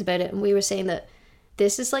band guys about it, and we were saying that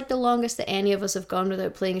this is like the longest that any of us have gone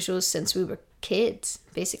without playing shows since we were kids,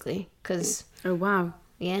 basically. Because oh wow,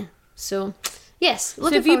 yeah. So yes, so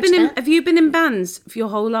have you been in bands for your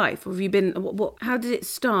whole life, or have you been? What? How did it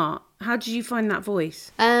start? How did you find that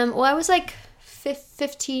voice? Well, I was like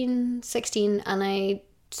 15, 16, and I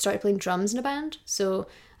started playing drums in a band. So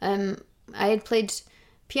I had played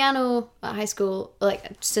piano at high school, like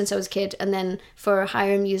since I was a kid, and then for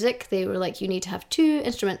higher music they were like, you need to have 2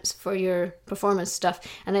 instruments for your performance stuff,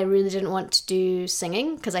 and I really didn't want to do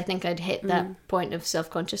singing because I think I'd hit that point of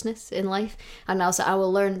self-consciousness in life, and also I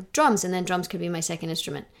will learn drums, and then drums could be my second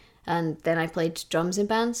instrument, and then I played drums in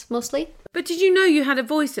bands mostly. But did you know you had a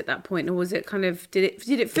voice at that point, or was it kind of did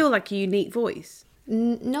it feel like a unique voice?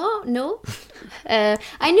 No. I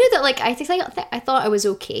knew that, like, I thought I was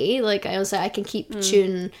okay. Like, I was like, I can keep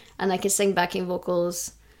tune and I can sing backing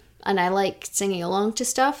vocals, and I like singing along to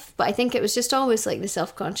stuff. But I think it was just always like the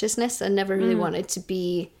self-consciousness. I never really wanted to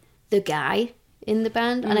be the guy in the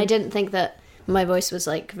band, and I didn't think that my voice was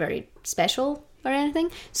like very special. or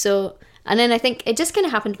anything. So, and then I think it just kind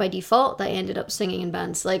of happened by default that I ended up singing in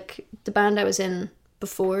bands. Like the band I was in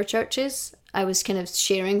before Churches, I was kind of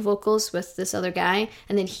sharing vocals with this other guy,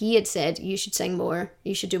 and then he had said, you should sing more,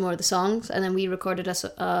 you should do more of the songs. And then we recorded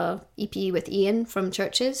a EP with Ian from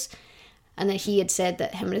Churches, and then he had said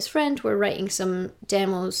that him and his friend were writing some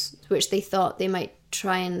demos which they thought they might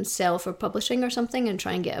try and sell for publishing or something and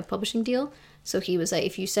try and get a publishing deal. So he was like,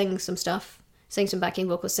 if you sing some stuff, sing some backing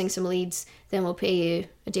vocals, sing some leads, then we'll pay you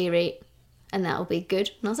a day rate and that'll be good.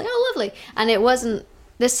 And I was like, oh, lovely. And it wasn't,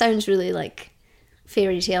 this sounds really like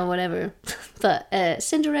fairy tale, whatever, but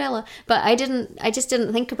Cinderella. But I just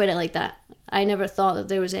didn't think about it like that. I never thought that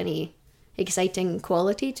there was any exciting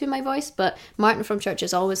quality to my voice. But Martin from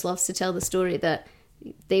Churches always loves to tell the story that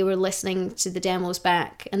they were listening to the demos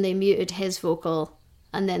back and they muted his vocal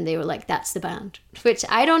and then they were like, that's the band. Which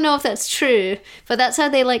I don't know if that's true, but that's how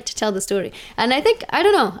they like to tell the story. And I think, I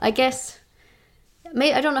don't know, I guess,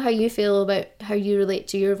 I don't know how you feel about how you relate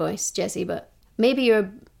to your voice, Jessie, but maybe you're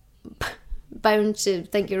bound to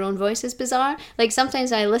think your own voice is bizarre. Like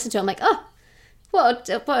sometimes I listen to it, I'm like, oh, what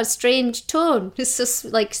a strange tone. It's just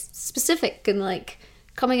like specific and like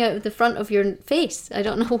coming out of the front of your face. I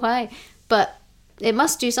don't know why, but it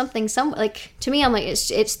must do something. Like to me, I'm like,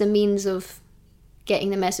 it's the means of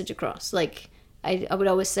getting the message across. Like I would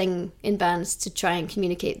always sing in bands to try and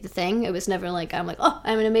communicate the thing. It was never like I'm like, oh,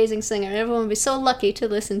 I'm an amazing singer, everyone would be so lucky to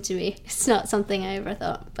listen to me. It's not something I ever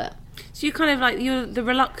thought. But so you kind of like, you're the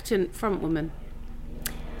reluctant front woman.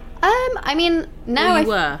 I mean, now you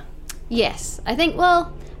were. Yes, I think.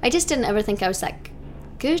 Well, I just didn't ever think I was like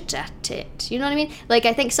good at it. You know what I mean? Like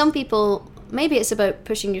I think some people, maybe it's about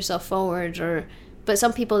pushing yourself forward, but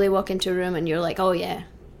some people, they walk into a room and you're like, oh yeah,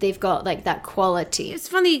 they've got like that quality. It's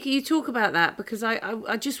funny you talk about that because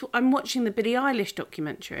I'm watching the Billie Eilish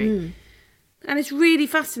documentary, and it's really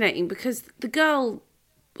fascinating because the girl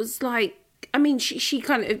was like, I mean, she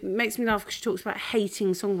kind of, it makes me laugh because she talks about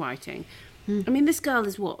hating songwriting. I mean, this girl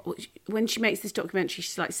is when she makes this documentary,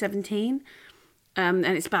 she's like 17, and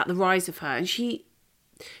it's about the rise of her, and she's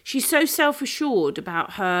so self-assured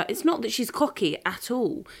about her. It's not that she's cocky at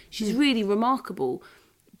all. She's really remarkable,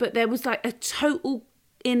 but there was like a total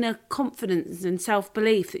inner confidence and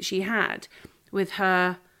self-belief that she had with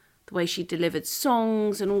her, the way she delivered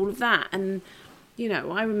songs and all of that. And you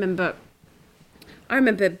know, I remember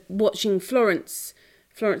watching Florence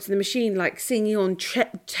and the Machine, like singing on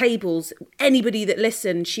tables. Anybody that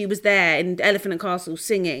listened, she was there in Elephant and Castle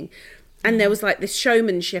singing, and there was like this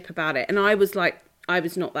showmanship about it. And I was like, I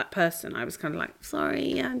was not that person. I was kind of like,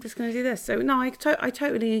 sorry, yeah, I'm just going to do this. So no, I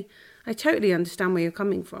totally understand where you're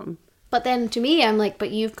coming from. But then to me, I'm like,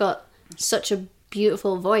 but you've got such a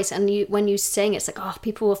beautiful voice, and when you sing, it's like, oh,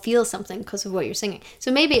 people will feel something because of what you're singing.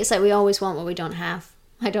 So maybe it's like we always want what we don't have.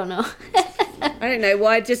 I don't know. I don't know.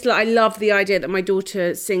 Well, I love the idea that my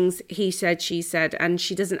daughter sings He Said, She Said, and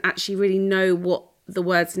she doesn't actually really know what the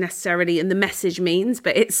words necessarily and the message means,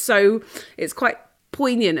 but it's quite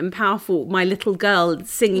poignant and powerful. My little girl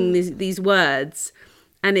singing these words,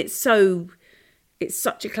 and it's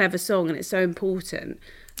such a clever song, and it's so important.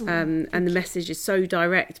 And the message is so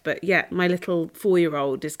direct, but yet my little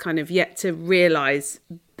 4-year-old is kind of yet to realise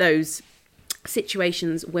those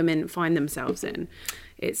situations women find themselves in.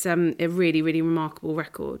 It's a really, really remarkable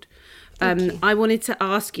record. I wanted to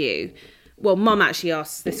ask you, well, Mum actually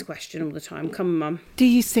asks this question all the time. Come on, Mum. Do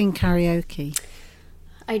you sing karaoke?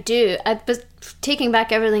 I do. But taking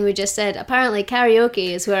back everything we just said, apparently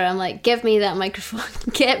karaoke is where I'm like, give me that microphone,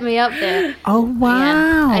 get me up there. Oh,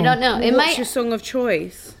 wow. I don't know. What's your song of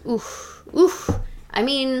choice? Oof. I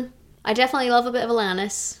mean, I definitely love a bit of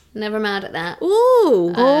Alanis. Never mad at that.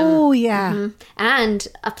 Ooh. Yeah. Mm-hmm. And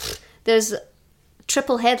there's a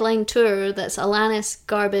triple headline tour that's Alanis,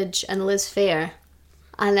 Garbage, and Liz Phair.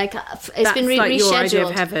 And like it's been like rescheduled. Your idea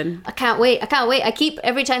of heaven. I can't wait. I keep,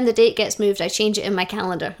 every time the date gets moved, I change it in my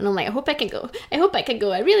calendar, and I'm like, I hope I can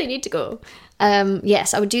go. I really need to go.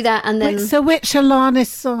 Yes, I would do that. And then, wait, so which Alanis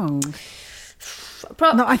song?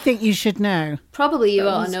 No, I think you should know. Probably you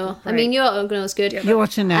ought to know. Great. I mean, you ought to know is good. You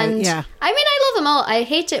ought to know. And yeah. I mean, I love them all. I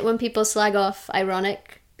hate it when people slag off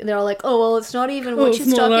Ironic. They're all like, oh well, it's not even what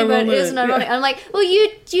she's talking about. It isn't ironic. Yeah. I'm like, well, you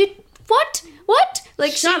what?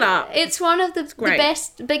 Like, shut up. It's one of the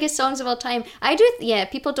biggest songs of all time. I do. Yeah,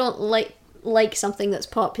 people don't like something that's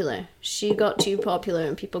popular. She got too popular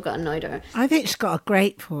and people got annoyed at her. I think she's got a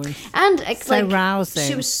great voice. And so rousing.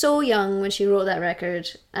 She was so young when she wrote that record,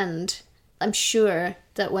 and I'm sure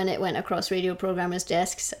that when it went across radio programmers'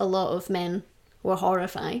 desks, a lot of men were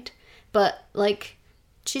horrified. But like,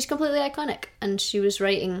 she's completely iconic, and she was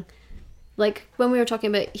writing like when we were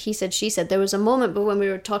talking about He Said, She Said, there was a moment, but when we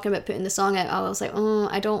were talking about putting the song out, I was like,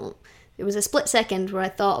 it was a split second where I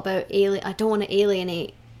thought about I don't want to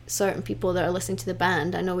alienate certain people that are listening to the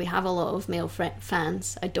band. I know we have a lot of male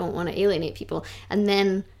fans. I don't want to alienate people. And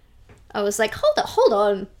then I was like, hold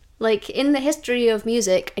on. Like, in the history of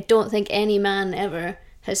music, I don't think any man ever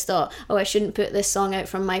has thought, oh, I shouldn't put this song out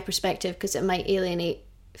from my perspective because it might alienate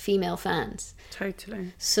female fans.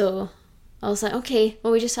 Totally. So I was like, okay,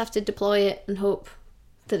 well, we just have to deploy it and hope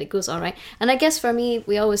that it goes all right. And I guess for me,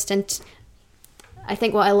 we always tend to, I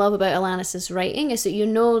think what I love about Alanis's writing is that you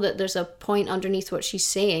know that there's a point underneath what she's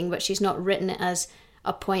saying, but she's not written it as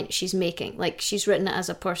a point she's making. Like, she's written it as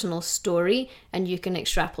a personal story, and you can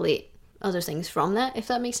extrapolate other things from that, if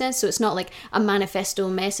that makes sense. So it's not like a manifesto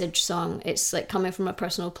message song. It's like coming from a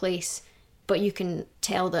personal place, but you can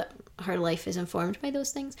tell that her life is informed by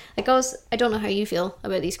those things. Like, I don't know how you feel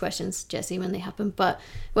about these questions, Jessie, when they happen, but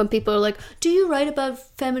when people are like, do you write about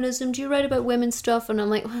feminism? Do you write about women's stuff? And I'm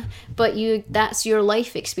like, but that's your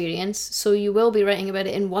life experience, so you will be writing about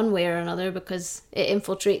it in one way or another because it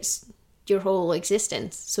infiltrates your whole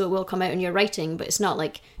existence. So it will come out in your writing, but it's not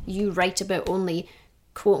like you write about only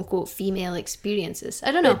quote-unquote female experiences.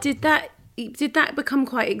 I don't know. But did that become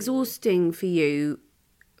quite exhausting for you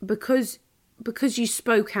because you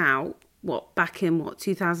spoke out back in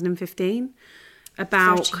 2015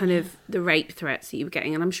 about 13, kind of the rape threats that you were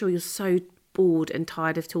getting, and I'm sure you're so bored and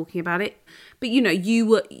tired of talking about it. But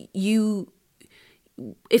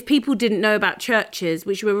if people didn't know about Churches,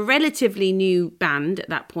 which were a relatively new band at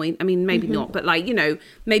that point, I mean, maybe not, but like,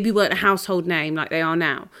 maybe weren't a household name like they are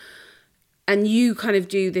now. And you kind of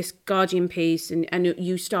do this Guardian piece and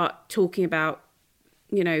you start talking about,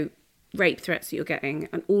 rape threats that you're getting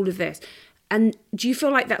and all of this. And do you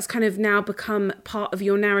feel like that's kind of now become part of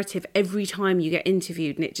your narrative every time you get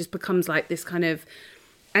interviewed, and it just becomes like this kind of...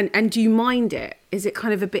 And do you mind it? Is it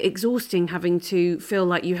kind of a bit exhausting having to feel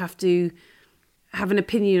like you have to have an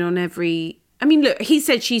opinion on every... I mean, look, He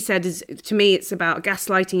Said, She Said, to me, it's about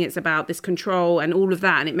gaslighting, it's about this control and all of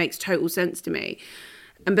that, and it makes total sense to me.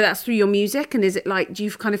 But that's through your music, and is it like, do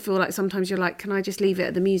you kind of feel like sometimes you're like, can I just leave it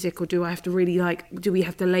at the music, or do I have to really do we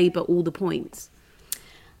have to labour all the points?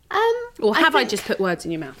 Or have I just put words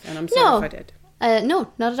in your mouth? And I'm sorry if I did.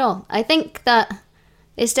 No, not at all. I think that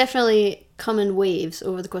it's definitely come in waves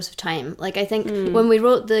over the course of time. Like, I think when we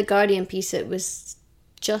wrote the Guardian piece, it was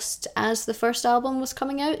just as the first album was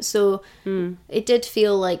coming out. So it did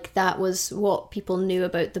feel like that was what people knew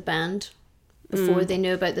about the band before they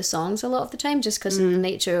knew about the songs a lot of the time, just because of the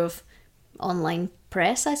nature of online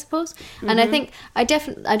press, I suppose. And I think I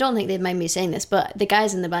don't think they'd mind me saying this, but the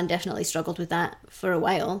guys in the band definitely struggled with that for a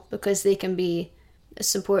while, because they can be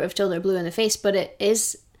supportive till they're blue in the face, but it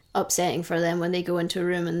is upsetting for them when they go into a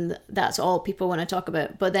room and that's all people want to talk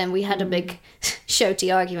about. But then we had a big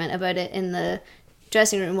shouty argument about it in the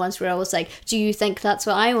dressing room once, where I was like, do you think that's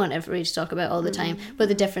what I want everybody to talk about all the time? But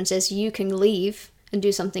the difference is you can leave and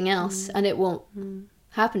do something else and it won't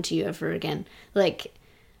happen to you ever again. Like,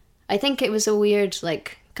 I think it was a weird,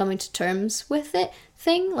 like, coming to terms with it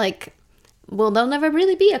thing. Like, well, there'll never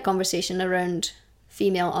really be a conversation around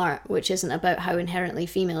female art which isn't about how inherently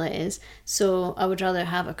female it is. So I would rather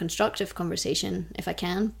have a constructive conversation if I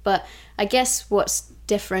can. But I guess what's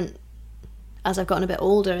different as I've gotten a bit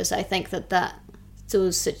older is I think that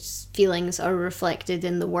those such feelings are reflected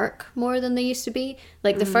in the work more than they used to be.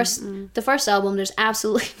 Like the first album, there's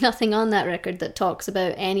absolutely nothing on that record that talks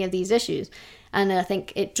about any of these issues. And I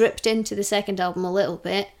think it dripped into the second album a little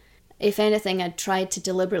bit. If anything, I tried to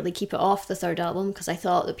deliberately keep it off the third album because I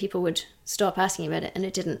thought that people would stop asking about it, and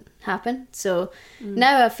it didn't happen. So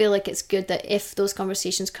now I feel like it's good that if those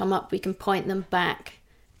conversations come up, we can point them back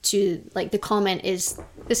to, like, the comment is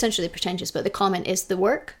essentially pretentious, but the comment is the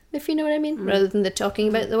work, if you know what I mean, rather than the talking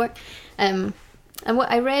about the work. And what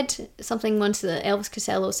I read something once that Elvis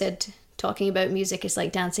Costello said, talking about music is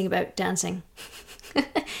like dancing about dancing.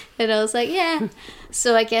 And I was like, yeah.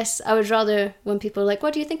 So I guess I would rather, when people are like,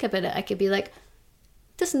 what do you think about it? I could be like,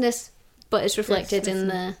 this and this, but it's reflected in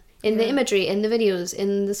the imagery, in the videos,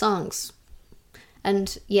 in the songs.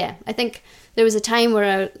 And yeah, I think there was a time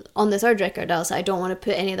where on the third record I was like, I don't want to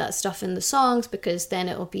put any of that stuff in the songs because then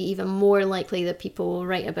it'll be even more likely that people will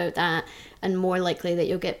write about that, and more likely that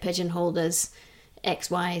you'll get pigeonholed as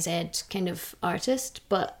X, Y, Z kind of artist.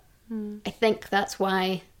 But I think that's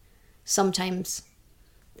why sometimes,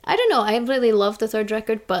 I don't know, I really love the third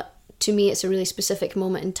record, but to me it's a really specific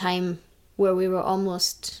moment in time where we were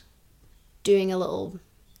almost doing a little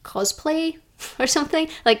cosplay or something,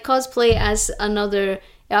 like cosplay as another,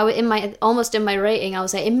 in my writing I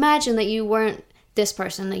was like, imagine that you weren't this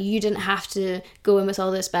person, that you didn't have to go in with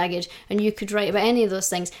all this baggage, and you could write about any of those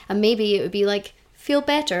things, and maybe it would be like feel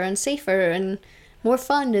better and safer and more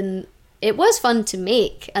fun. And it was fun to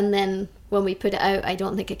make, and then when we put it out, I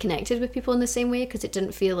don't think it connected with people in the same way, because it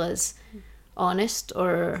didn't feel as honest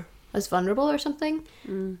or as vulnerable or something.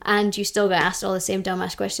 And you still got asked all the same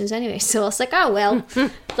dumbass questions anyway, so it's like, oh well.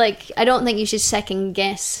 Like, I don't think you should second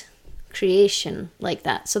guess creation like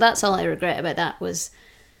that. So that's all I regret about that, was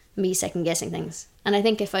me second guessing things. And I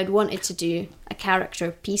think if I'd wanted to do a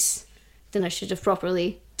character piece, then I should have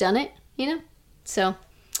properly done it, you know. So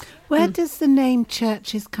where does the name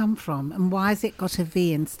Churches come from, and why has it got a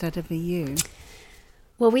V instead of a U?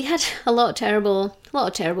 Well, we had a lot of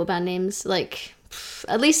terrible band names. Like,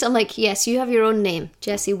 at least I'm like, yes, you have your own name,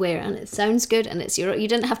 Jessie Ware, and it sounds good, and it's you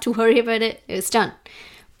didn't have to worry about it. It was done.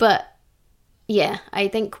 But yeah, I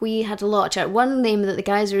think we had a lot of chat. One name that the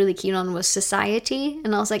guys were really keen on was Society,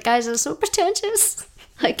 and I was like, guys, that's so pretentious.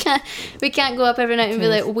 We can't go up every night and be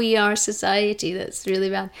like, we are Society. That's really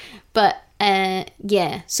bad. But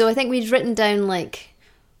yeah, so I think we'd written down like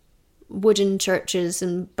wooden churches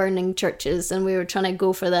and burning churches, and we were trying to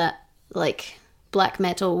go for that like black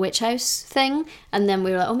metal witch house thing, and then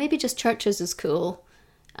we were like, oh, maybe just churches is cool.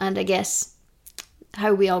 And I guess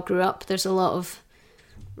how we all grew up, there's a lot of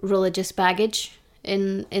religious baggage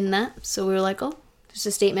in that, so we were like, oh, there's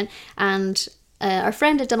a statement. And our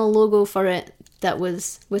friend had done a logo for it that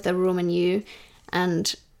was with a Roman U,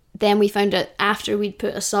 and then we found out after we'd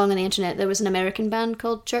put a song on the internet, there was an American band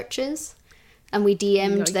called Churches, and we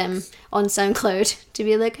DM'd them on SoundCloud to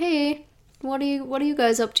be like, hey, what are you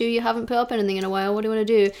guys up to? You haven't put up anything in a while. What do you want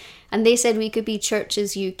to do? And they said we could be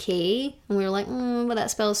Churches UK, and we were like, well,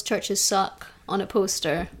 that spells Churches Suck on a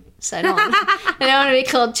poster. So I don't want to be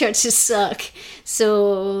called Churches Suck.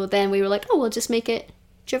 So then we were like, oh, we'll just make it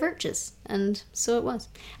Chiverches. And so it was.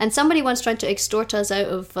 And somebody once tried to extort us out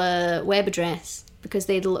of a web address because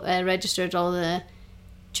they'd registered all the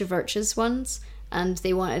Chiverches ones, and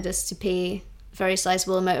they wanted us to pay a very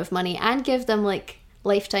sizable amount of money and give them like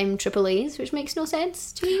lifetime AAAs, which makes no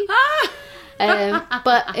sense to me.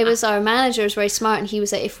 But it was our manager was very smart, and he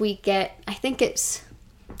was like, if we get, I think is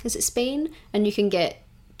it Spain, and you can get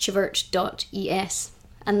chiverch.es,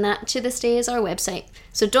 and that to this day is our website.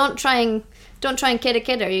 So don't try and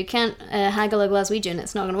kidder. You can't haggle a Glaswegian.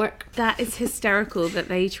 It's not going to work. That is hysterical that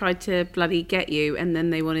they tried to bloody get you, and then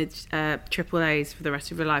they wanted AAAs for the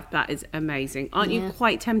rest of your life. That is amazing. Aren't you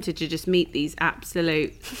quite tempted to just meet these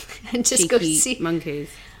absolute and just cheeky go see monkeys?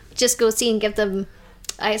 Just go see and give them.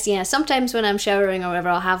 Sometimes when I'm showering or whatever,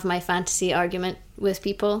 I'll have my fantasy argument with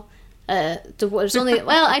people. There's only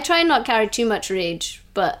I try and not carry too much rage,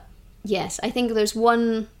 but yes, I think there's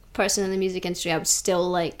one person in the music industry I would still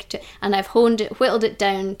like to, and I've whittled it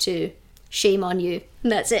down to shame on you,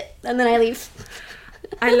 and that's it, and then I leave.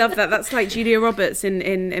 I love that. That's like Julia Roberts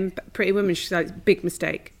in Pretty Woman. She's like, big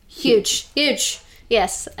mistake. Huge.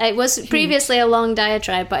 Yes, it was previously a long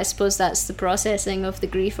diatribe, but I suppose that's the processing of the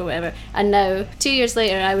grief or whatever. And now 2 years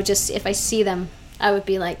later, I would just, if I see them, I would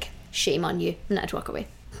be like, shame on you, and I'd walk away.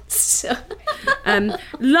 So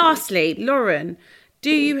lastly, Lauren, do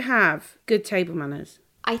you have good table manners?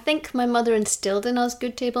 I think my mother instilled in us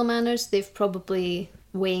good table manners. They've probably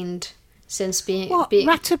waned since being... What,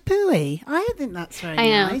 ratatouille? I don't think that's very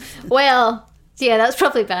nice. Well, yeah, that's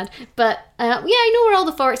probably bad. But yeah, I know where all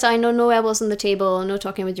the forks are. I know no elbows on the table, no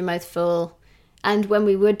talking with your mouth full. And when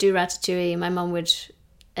we would do ratatouille, my mum would...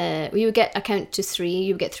 we would get a count to 3.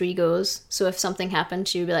 You would get 3 goes. So if something happened,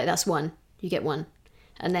 she would be like, that's 1. You get 1.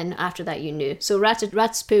 And then after that, you knew. So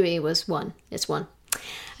ratatouille was 1. It's 1.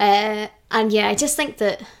 And yeah, I just think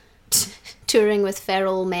that touring with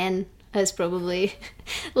feral men has probably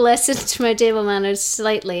lessened my table manners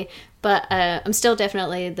slightly. But I'm still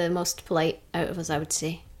definitely the most polite out of us, I would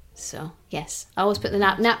say. So yes, I always put the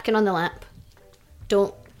napkin on the lap.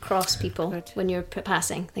 Don't cross people when you're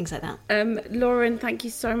passing, things like that. Lauren, thank you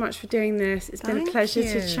so much for doing this. It's been a pleasure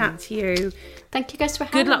to chat to you. Thank you guys for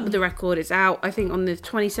having me. Good luck with the record. It's out, I think, on the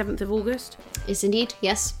 27th of August. Is indeed,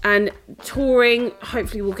 yes. And touring,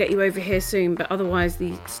 hopefully we'll get you over here soon, but otherwise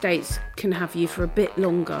the States can have you for a bit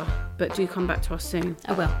longer. But do come back to us soon.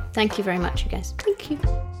 I will. Thank you very much, you guys. Thank you.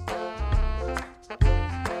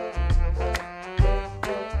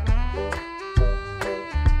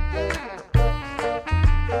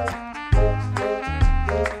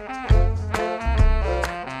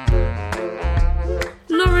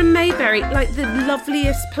 Mayberry, like the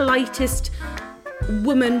loveliest, politest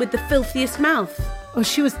woman with the filthiest mouth. Oh,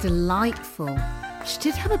 she was delightful. She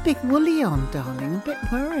did have a big woolly on, darling. A bit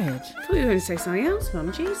worried. I thought you were going to say something else,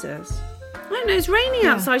 Mum. Jesus. I don't know, it's raining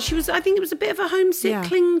outside. I think it was a bit of a homesick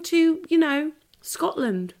cling to,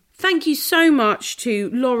 Scotland. Thank you so much to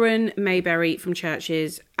Lauren Mayberry from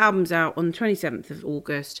Churches. Album's out on the 27th of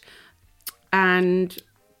August. And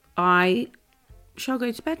I shall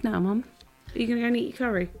go to bed now, Mum. Are you going to go and eat your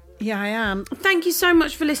curry? Yeah, I am. Thank you so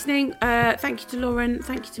much for listening. Thank you to Lauren.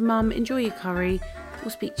 Thank you to Mum. Enjoy your curry.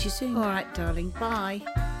 We'll speak to you soon. All right, darling. Bye.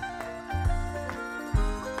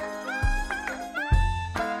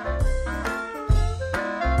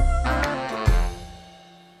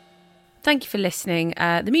 Thank you for listening.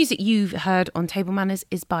 The music you've heard on Table Manners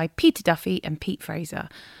is by Peter Duffy and Pete Fraser.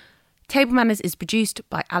 Table Manners is produced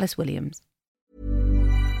by Alice Williams.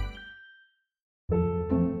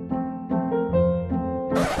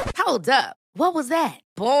 Hold up. What was that?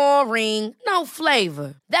 Boring. No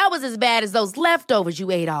flavor. That was as bad as those leftovers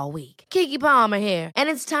you ate all week. Keke Palmer here. And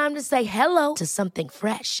it's time to say hello to something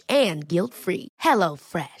fresh and guilt-free. Hello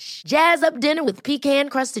Fresh. Jazz up dinner with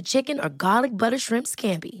pecan-crusted chicken or garlic butter shrimp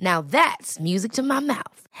scampi. Now that's music to my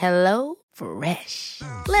mouth. Hello Fresh.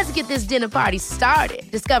 Let's get this dinner party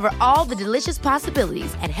started. Discover all the delicious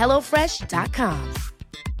possibilities at HelloFresh.com.